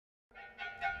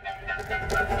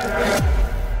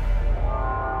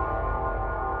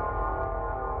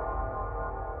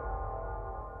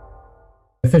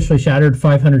Officially shattered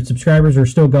 500 subscribers. Are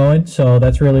still going, so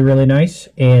that's really, really nice,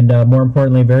 and more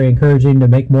importantly, very encouraging to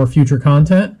make more future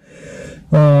content.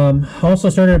 Also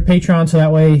started a Patreon, so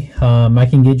that way I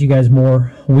can get you guys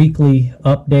more weekly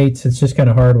updates. It's just kind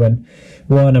of hard when,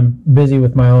 one, I'm busy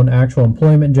with my own actual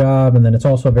employment job, and then it's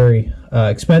also very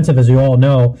expensive, as you all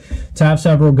know, to have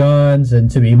several guns and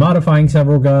to be modifying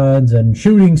several guns and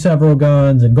shooting several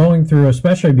guns and going through,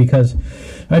 especially because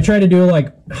I try to do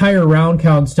like higher round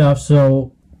count stuff.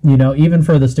 So, you know, even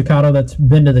for the staccato that's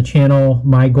been to the channel,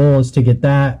 my goal is to get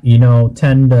that, you know,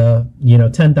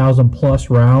 10,000 plus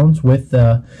rounds with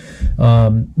the,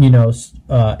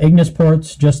 Ignis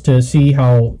ports, just to see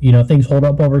how, you know, things hold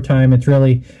up over time. It's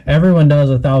really, everyone does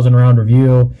a 1,000 round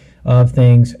review of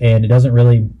things, and it doesn't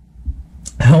really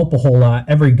help a whole lot.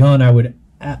 Every gun I would,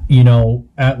 you know,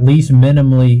 at least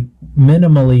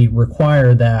minimally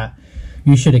require that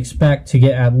you should expect to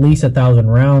get at least 1,000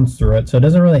 rounds through it. So it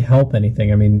doesn't really help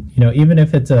anything. I mean, you know, even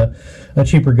if it's a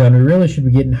cheaper gun, we really should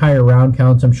be getting higher round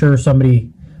counts. I'm sure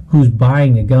somebody who's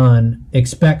buying a gun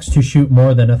expects to shoot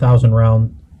more than 1,000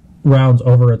 rounds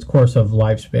over its course of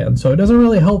lifespan. So it doesn't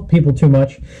really help people too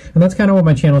much. And that's kind of what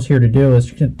my channel's here to do,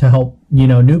 is to help, you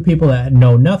know, new people that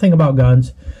know nothing about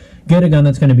guns get a gun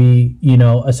that's going to be, you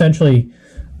know, essentially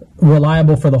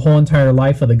reliable for the whole entire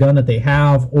life of the gun that they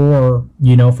have, or,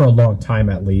 you know, for a long time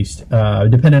at least,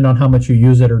 depending on how much you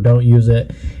use it or don't use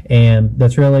it. And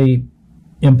that's really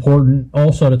important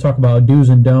also to talk about do's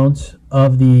and don'ts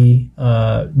of the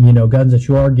you know, guns that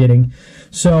you are getting.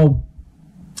 So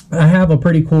I have a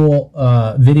pretty cool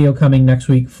video coming next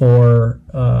week for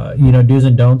you know, do's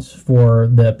and don'ts for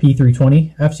the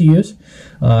P320 FCUs.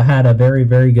 Had a very,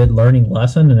 very good learning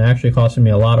lesson, and it actually costed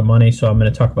me a lot of money, so I'm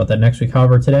going to talk about that next week.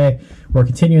 However, today we're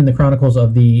continuing the chronicles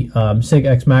of the Sig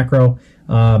X Macro.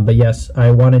 But yes,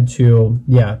 I wanted to,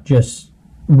 yeah, just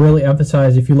really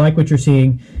emphasize, if you like what you're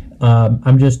seeing,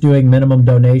 I'm just doing minimum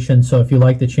donations. So if you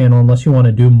like the channel, unless you want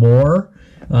to do more,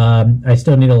 I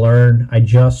still need to learn. I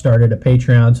just started a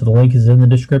Patreon, so the link is in the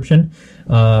description.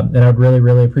 And I'd really,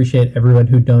 really appreciate everyone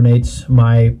who donates.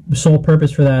 My sole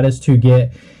purpose for that is to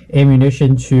get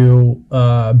ammunition to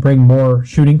bring more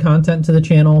shooting content to the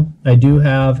channel. I do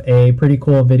have a pretty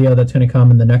cool video that's going to come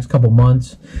in the next couple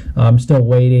months. I'm still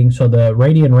waiting. So the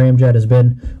Radian Ramjet has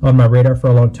been on my radar for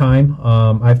a long time.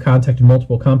 I've contacted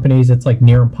multiple companies. It's like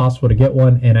near impossible to get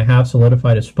one, and I have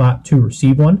solidified a spot to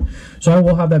receive one. So I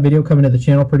will have that video coming to the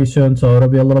channel pretty soon, so it'll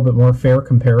be a little bit more fair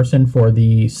comparison for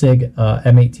the Sig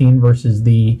M18 versus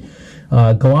the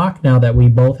Glock, now that we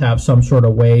both have some sort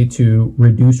of way to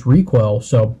reduce recoil.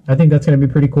 So I think that's going to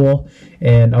be pretty cool,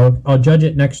 and I'll judge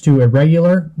it next to a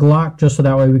regular Glock, just so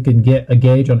that way we can get a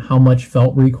gauge on how much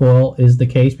felt recoil is the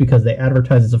case, because they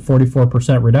advertise it's a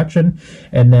 44% reduction.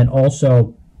 And then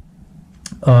also,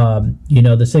 you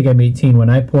know, the Sig M18, when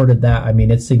I ported that, I mean,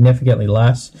 it's significantly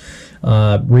less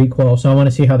recoil. So I want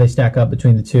to see how they stack up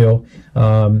between the two,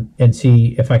 and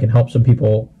see if I can help some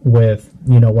people with,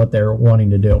 you know, what they're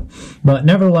wanting to do. But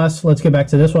nevertheless, let's get back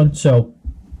to this one. So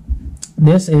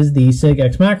this is the Sig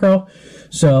X Macro.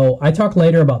 So I talk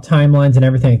later about timelines and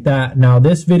everything like that. Now,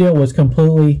 this video was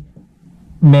completely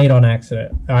made on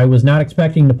accident. I was not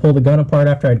expecting to pull the gun apart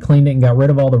after I'd cleaned it and got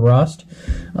rid of all the rust,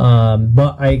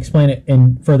 but I explain it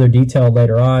in further detail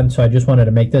later on. So I just wanted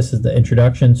to make this as the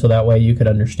introduction, so that way you could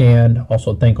understand.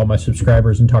 Also thank all my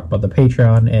subscribers and talk about the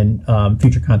Patreon and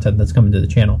future content that's coming to the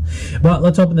channel. But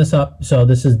let's open this up. So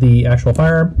this is the actual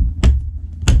firearm.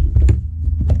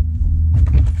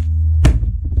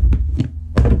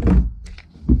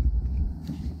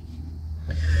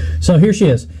 So here she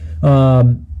is.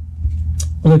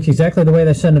 Looks exactly the way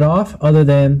they sent it off, other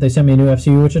than they sent me a new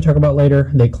FCU, which I'll talk about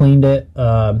later. They cleaned it,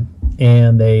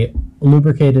 and they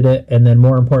lubricated it, and then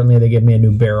more importantly, they gave me a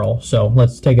new barrel. So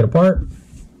let's take it apart.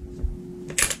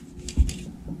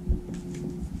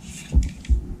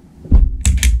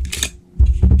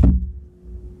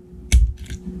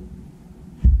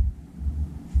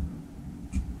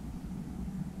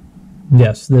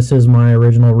 Yes, this is my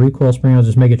original recoil spring. I was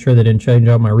just making sure they didn't change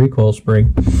out my recoil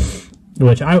spring,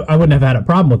 which I wouldn't have had a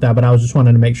problem with that, but I was just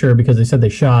wanting to make sure, because they said they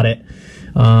shot it.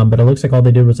 But it looks like all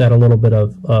they did was add a little bit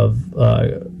of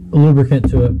lubricant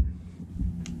to it.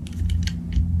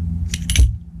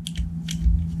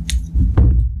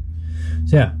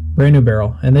 So yeah, brand new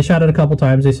barrel, and they shot it a couple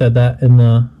times. They said that in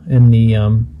the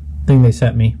thing they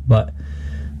sent me, but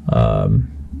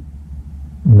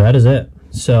that is it.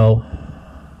 So,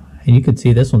 and you could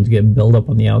see this one's getting built up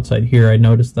on the outside here. I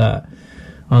noticed that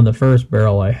on the first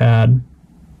barrel I had.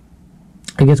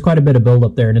 it gets quite a bit of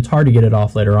buildup there, and it's hard to get it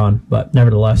off later on. But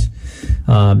nevertheless,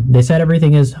 they said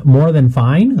everything is more than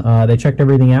fine. They checked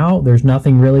everything out. There's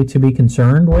nothing really to be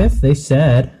concerned with, they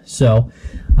said. So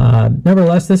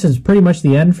nevertheless, this is pretty much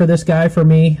the end for this guy for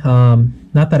me.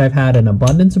 Not that I've had an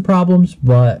abundance of problems,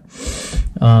 but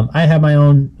I have my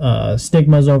own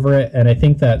stigmas over it, and I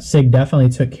think that Sig definitely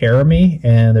took care of me,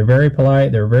 and they're very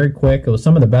polite, they're very quick. It was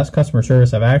some of the best customer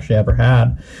service I've actually ever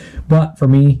had. But for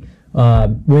me,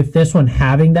 with this one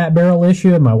having that barrel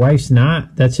issue and my wife's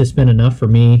not, that's just been enough for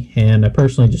me, and I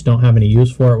personally just don't have any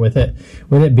use for it with it.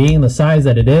 With it being the size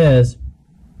that it is,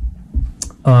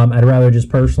 I'd rather just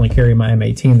personally carry my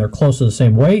M18. They're close to the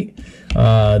same weight.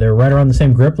 They're right around the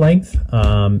same grip length.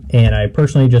 And I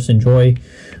personally just enjoy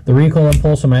the recoil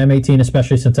impulse on my M18,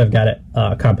 especially since I've got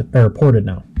it ported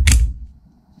now.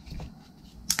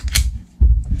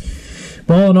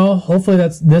 But all in all, hopefully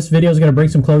this video is going to bring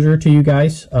some closure to you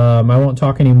guys. I won't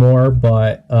talk anymore,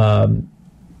 but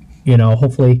you know,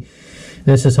 hopefully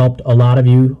this has helped a lot of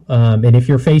you. And if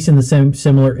you're facing the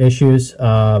similar issues,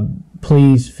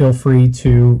 please feel free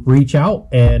to reach out,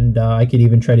 and I could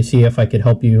even try to see if I could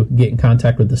help you get in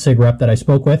contact with the Sig rep that I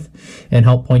spoke with and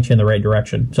help point you in the right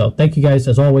direction. So thank you guys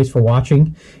as always for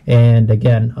watching. And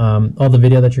again, all the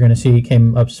video that you're going to see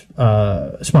came up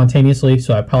spontaneously,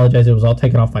 so I apologize. It was all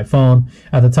taken off my phone.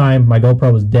 At the time, my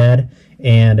GoPro was dead,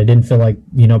 and I didn't feel like,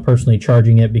 you know, personally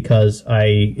charging it because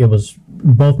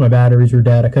both my batteries were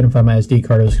dead. I couldn't find my SD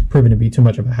card. It was proving to be too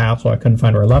much of a hassle. I couldn't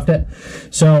find where I left it.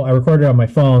 So I recorded it on my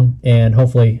phone, and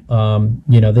hopefully,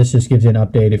 you know, this just gives you an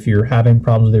update. If you're having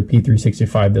problems with your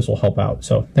P365, this will help out.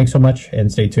 So thanks so much,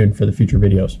 and stay tuned for the future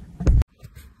videos.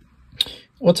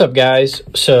 What's up, guys?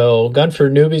 So Gun for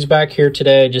Newbies back here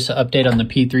today. Just an update on the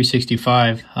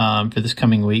P365 for this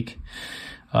coming week.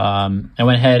 I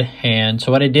went ahead, and so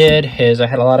what I did is I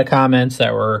had a lot of comments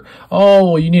that were,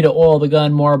 oh, well, you need to oil the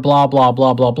gun more, blah, blah,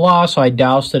 blah, blah, blah. So I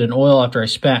doused it in oil after I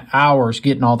spent hours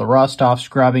getting all the rust off,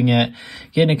 scrubbing it,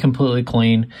 getting it completely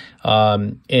clean.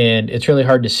 And it's really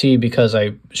hard to see because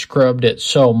I scrubbed it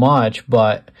so much,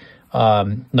 but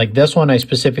like this one I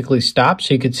specifically stopped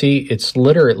so you could see it's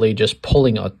literally just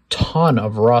pulling a ton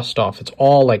of rust off. It's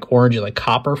all like orangey, like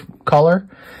copper color.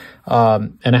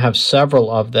 And I have several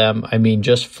of them, I mean,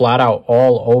 just flat out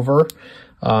all over.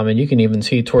 And you can even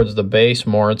see towards the base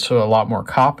more, it's a lot more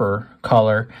copper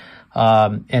color.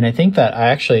 And I think that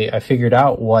I figured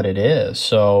out what it is.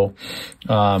 So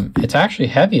it's actually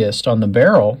heaviest on the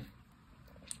barrel,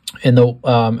 and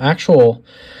the actual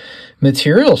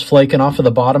material's flaking off of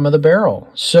the bottom of the barrel.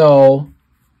 So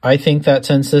I think that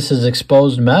since this is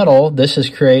exposed metal, this is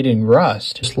creating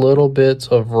rust. Just little bits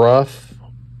of rough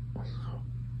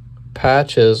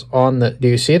patches on the, do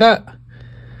you see that?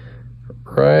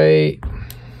 Right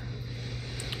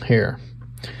here.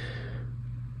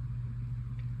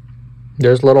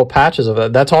 There's little patches of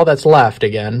it. That's all that's left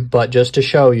again, but just to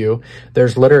show you,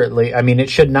 there's literally, I mean,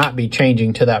 it should not be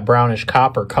changing to that brownish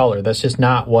copper color. That's just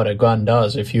not what a gun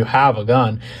does. If you have a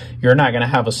gun, you're not going to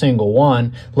have a single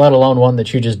one, let alone one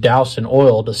that you just doused in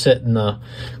oil to sit in the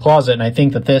closet. And I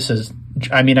think that this is,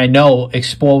 I mean, I know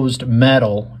exposed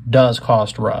metal does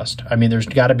cause rust. I mean, there's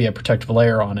got to be a protective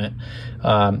layer on it.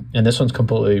 And this one's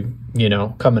completely, you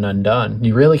know, coming undone.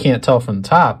 You really can't tell from the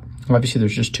top. Obviously,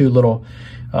 there's just two little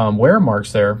wear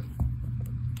marks there.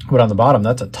 But on the bottom,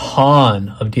 that's a ton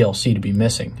of DLC to be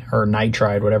missing, or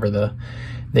nitride, whatever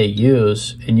they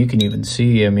use. And you can even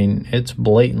see, I mean, it's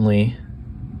blatantly,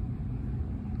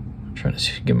 I'm trying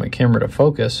to get my camera to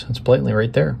focus. It's blatantly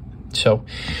right there. So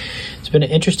it's been an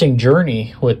interesting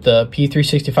journey with the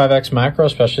P365X macro,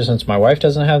 especially since my wife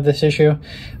doesn't have this issue.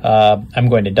 I'm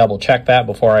going to double check that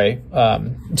before I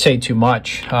say too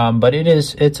much. But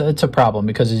it's a problem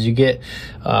because as you get,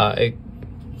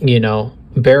 you know,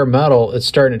 bare metal, it's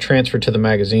starting to transfer to the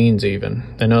magazines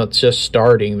even. I know it's just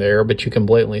starting there, but you can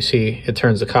blatantly see it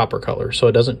turns the copper color. So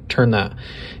it doesn't turn that,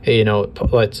 you know,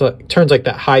 it turns like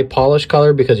that high polish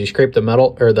color because you scrape the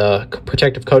metal or the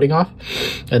protective coating off,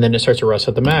 and then it starts to rust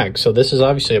at the mag. So this is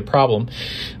obviously a problem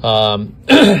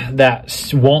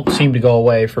that won't seem to go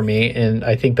away for me, and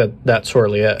I think that that's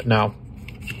sorely it. Now,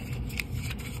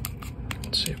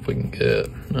 let's see if we can get,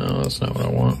 no, that's not what I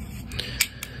want.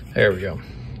 There we go.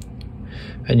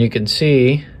 And you can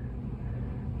see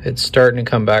it's starting to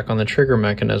come back on the trigger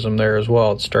mechanism there as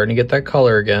well. It's starting to get that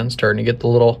color again, starting to get the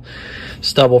little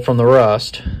stubble from the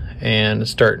rust, and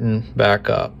it's starting back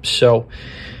up. So,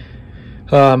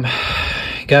 got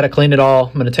Got to clean it all.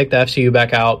 I'm going to take the FCU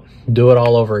back out, do it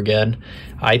all over again.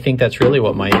 I think that's really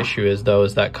what my issue is, though,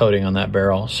 is that coating on that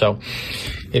barrel. So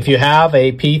if you have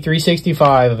a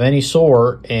P365 of any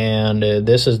sort, and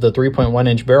this is the 3.1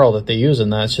 inch barrel that they use in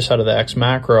that, it's just out of the X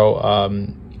Macro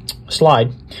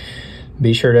slide,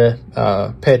 be sure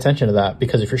to pay attention to that,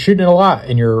 because if you're shooting it a lot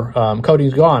and your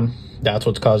coating's gone, that's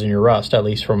what's causing your rust, at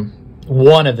least from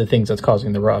one of the things that's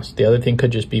causing the rust. The other thing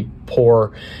could just be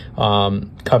poor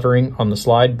covering on the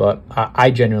slide, but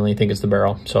I genuinely think it's the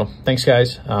barrel. So thanks,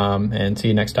 guys, and see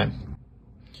you next time.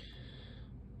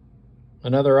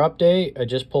 Another update, I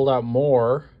just pulled out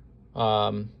more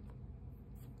from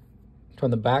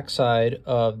the back side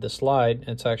of the slide.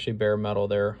 It's actually bare metal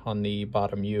there on the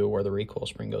bottom U where the recoil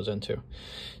spring goes into.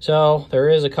 So there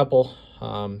is a couple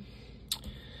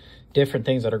different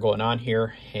things that are going on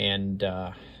here, and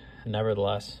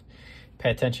nevertheless,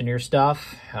 pay attention to your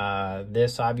stuff.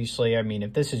 This obviously, I mean,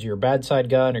 if this is your bedside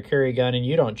gun or carry gun and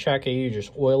you don't check it, you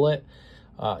just oil it.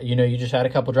 You know, you just add a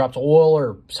couple drops of oil,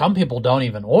 or some people don't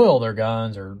even oil their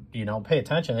guns, or, you know, pay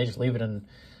attention. They just leave it in,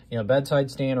 you know,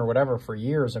 bedside stand or whatever for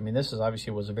years. I mean, this is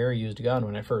obviously was a very used gun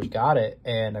when I first got it,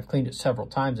 and I've cleaned it several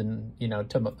times, and, you know,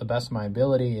 to the best of my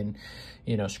ability, and,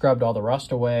 you know, scrubbed all the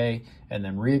rust away and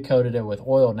then recoated it with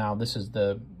oil. Now, this is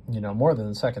the, you know, more than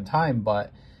the second time,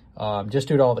 but just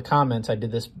due to all the comments, I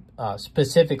did this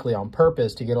specifically on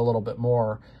purpose to get a little bit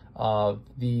more of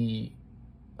the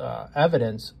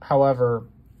evidence. However,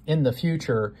 in the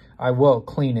future, I will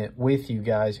clean it with you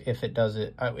guys if it does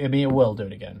it. I mean, it will do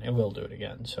it again. It will do it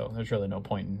again. So there's really no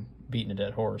point in beating a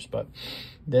dead horse. But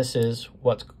this is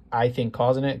what's, I think,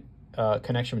 causing it.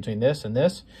 Connection between this and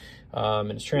this.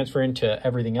 And it's transferring to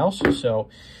everything else. So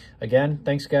again,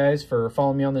 thanks, guys, for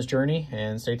following me on this journey,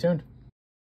 and stay tuned.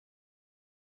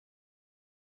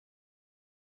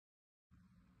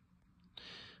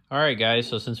 All right, guys,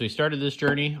 so since we started this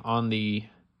journey on the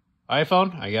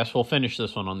iPhone, I guess we'll finish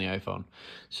this one on the iPhone.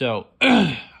 So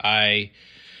I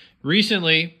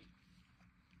recently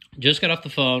just got off the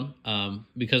phone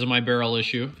because of my barrel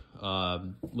issue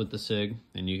with the Sig,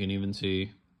 and you can even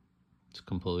see it's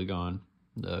completely gone,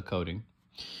 the coating.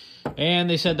 And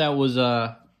they said that was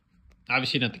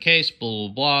obviously not the case, blah,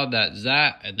 blah, blah, that's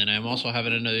that. And then I'm also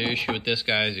having another issue with this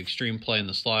guy's extreme play in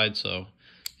the slide, so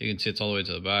you can see it's all the way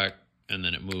to the back, and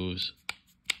then it moves.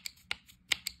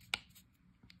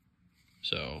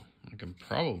 So I can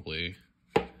probably...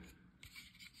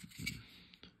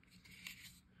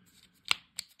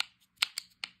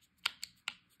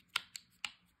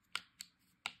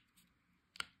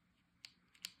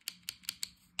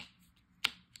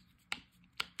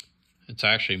 It's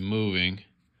actually moving.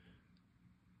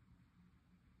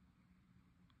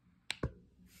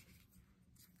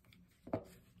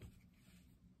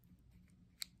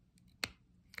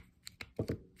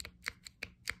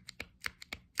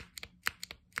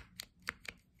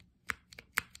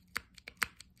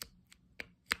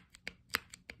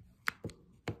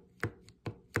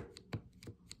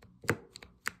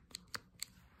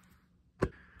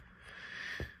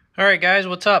 All right, guys,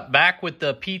 what's up? Back with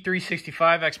the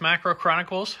P365 X Macro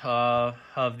Chronicles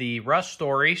of the Rust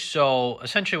story. So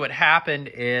essentially what happened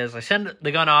is I sent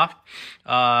the gun off.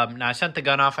 Now, I sent the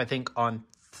gun off, I think, on,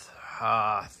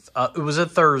 it was a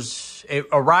Thursday. It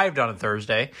arrived on a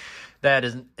Thursday. That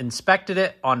is, inspected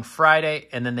it on Friday,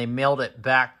 and then they mailed it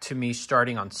back to me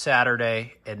starting on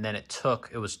Saturday, and then it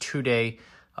was 2-day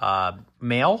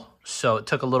mail. So it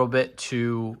took a little bit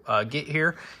to get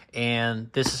here,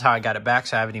 and this is how I got it back.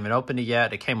 So I haven't even opened it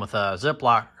yet. It came with a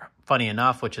Ziploc, funny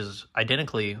enough, which is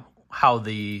identically how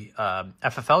the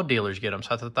FFL dealers get them.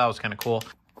 So I thought that was kind of cool.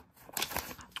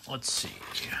 Let's see.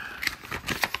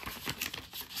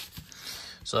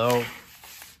 So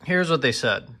here's what they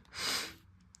said.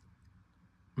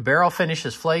 Barrel finish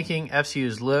is flaking.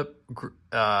 FCU's lip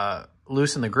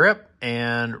loosen the grip,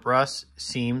 and rust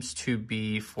seems to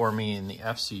be forming in the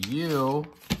FCU.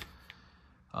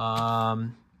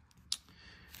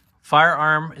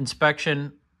 Firearm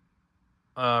inspection,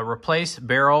 replace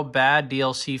barrel, bad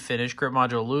DLC finish, grip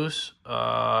module loose,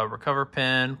 recover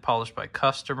pin, polished by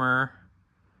customer.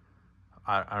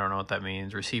 I don't know what that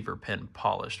means. Receiver pin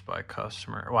polished by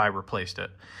customer. Well, I replaced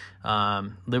it.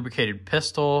 Lubricated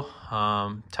pistol,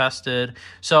 tested.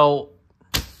 So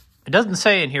it doesn't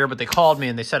say in here, but they called me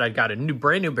and they said I got a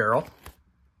brand new barrel,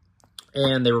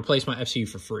 and they replaced my FCU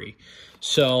for free.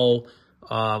 So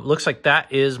Looks like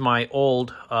that is my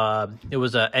old, it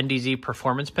was a NDZ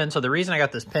performance pin. So the reason I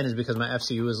got this pin is because my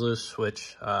FCU was loose,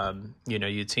 which, you know,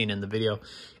 you'd seen in the video.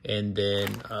 And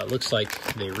then looks like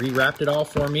they rewrapped it all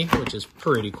for me, which is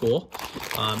pretty cool.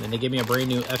 And they gave me a brand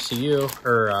new FCU,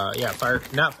 or yeah,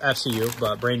 not FCU,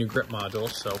 but brand new grip module.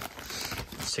 So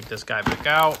let's take this guy back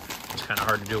out. It's kind of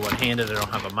hard to do one-handed. I don't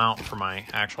have a mount for my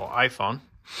actual iPhone.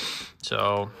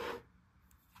 So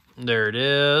there it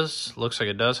is. Looks like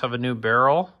it does have a new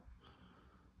barrel.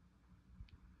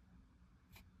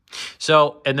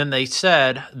 So, and then they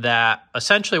said that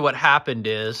essentially what happened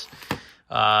is,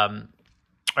 or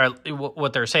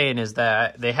what they're saying is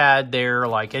that they had their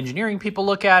like engineering people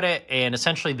look at it, and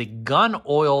essentially the gun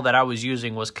oil that I was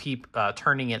using was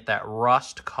turning it that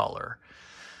rust color.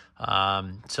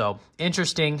 So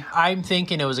interesting. I'm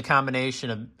thinking it was a combination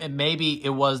of, and maybe it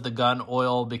was the gun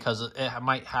oil because it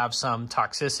might have some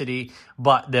toxicity,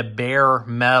 but the bare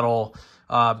metal,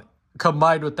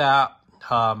 combined with that,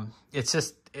 it's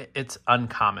just, it's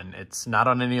uncommon. It's not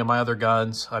on any of my other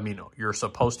guns. I mean, you're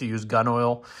supposed to use gun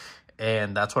oil,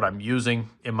 and that's what I'm using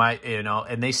in my, you know,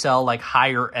 and they sell like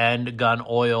higher end gun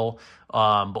oil,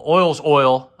 but oil's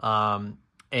oil.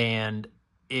 And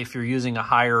if you're using a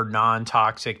higher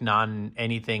non-toxic,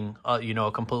 non-anything, you know,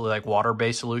 a completely like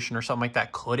water-based solution or something like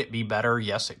that, could it be better?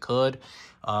 Yes, it could.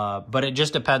 But it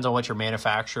just depends on what your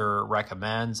manufacturer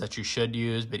recommends that you should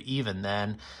use. But even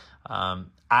then,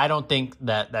 I don't think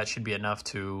that that should be enough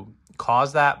to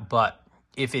cause that. But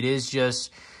if it is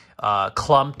just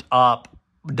clumped up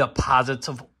deposits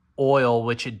of oil,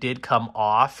 which it did come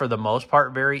off for the most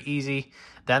part very easy,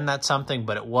 then that's something.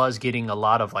 But it was getting a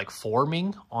lot of like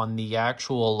forming on the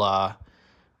actual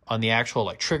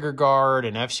like trigger guard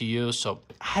and FCU. So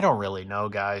I don't really know,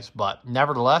 guys, but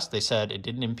nevertheless, they said it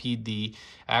didn't impede the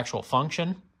actual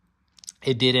function.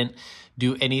 It didn't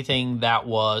do anything that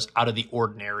was out of the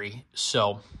ordinary.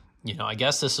 So, you know, I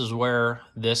guess this is where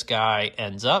this guy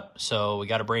ends up. So we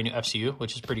got a brand new FCU,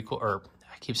 which is pretty cool. Or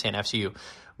I keep saying FCU,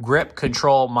 grip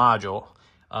control module.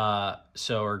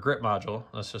 Or grip module,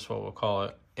 that's just what we'll call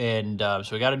it. And so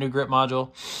we got a new grip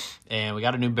module, and we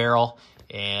got a new barrel,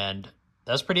 and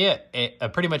that's pretty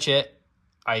much it.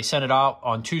 I sent it out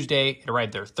on Tuesday. It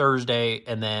arrived there Thursday,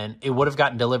 and then it would have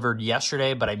gotten delivered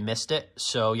yesterday, but I missed it.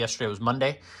 So yesterday was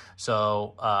Monday.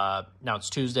 So now it's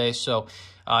Tuesday. So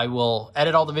I will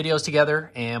edit all the videos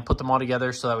together and put them all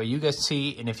together so that way you guys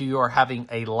see. And if you are having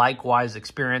a likewise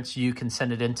experience, you can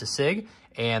send it into Sig,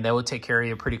 and they will take care of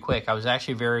you pretty quick. I was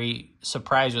actually very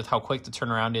surprised with how quick the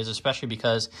turnaround is, especially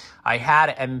because I had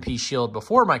an M&P Shield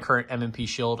before my current M&P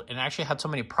Shield, and actually had so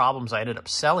many problems I ended up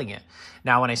selling it.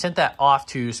 Now, when I sent that off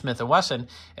to Smith & Wesson,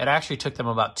 it actually took them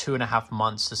about 2.5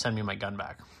 months to send me my gun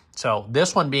back. So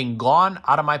this one being gone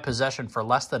out of my possession for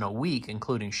less than a week,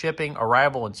 including shipping,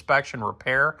 arrival, inspection,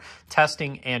 repair,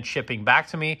 testing, and shipping back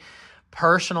to me.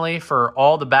 Personally, for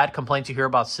all the bad complaints you hear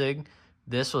about Sig,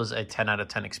 this was a 10 out of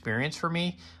 10 experience for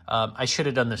me. I should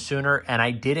have done this sooner, and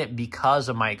I didn't because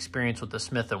of my experience with the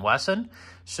Smith & Wesson.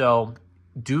 So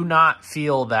do not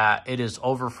feel that it is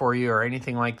over for you or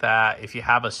anything like that. If you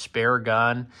have a spare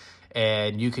gun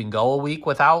and you can go a week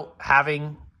without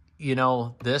having, you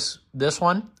know, this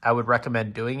one, I would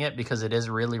recommend doing it because it is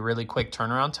really, really quick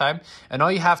turnaround time. And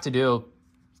all you have to do,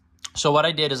 so what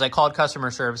I did is I called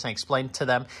customer service and I explained to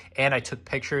them, and I took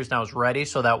pictures, and I was ready.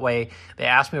 So that way they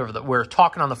asked me we were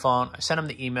talking on the phone. I sent them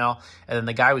the email, and then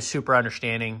the guy was super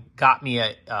understanding, got me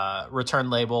a return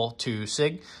label to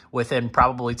Sig within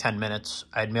probably 10 minutes.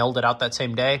 I had mailed it out that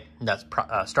same day, and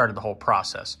that started the whole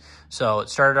process. So it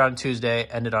started on Tuesday,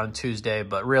 ended on Tuesday,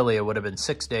 but really it would have been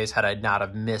 6 days had I not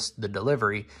have missed the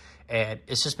delivery. And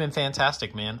it's just been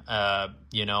fantastic, man.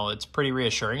 You know, it's pretty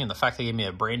reassuring. And the fact they gave me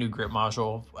a brand new grip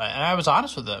module, and I was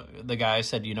honest with the guy. I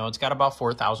said, you know, it's got about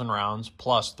 4,000 rounds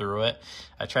plus through it.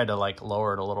 I tried to like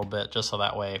lower it a little bit just so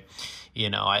that way, you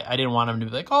know, I didn't want him to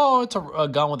be like, oh, it's a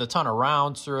gun with a ton of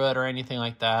rounds through it or anything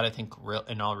like that. I think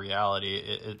in all reality,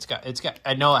 it's got,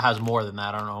 I know it has more than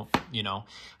that. I don't know, you know,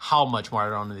 how much more. I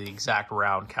don't know the exact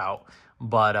round count,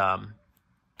 but,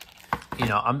 you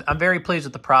know, I'm very pleased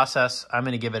with the process. I'm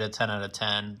going to give it a 10 out of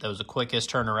 10. That was the quickest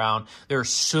turnaround. They're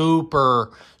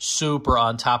super, super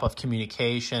on top of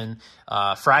communication.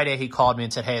 Friday, he called me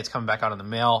and said, hey, it's coming back out in the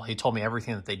mail. He told me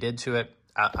everything that they did to it.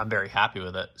 I'm very happy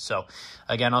with it. So,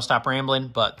 again, I'll stop rambling.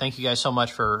 But thank you guys so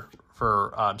much for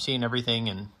seeing everything.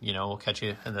 And, you know, we'll catch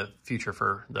you in the future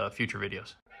for the future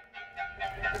videos.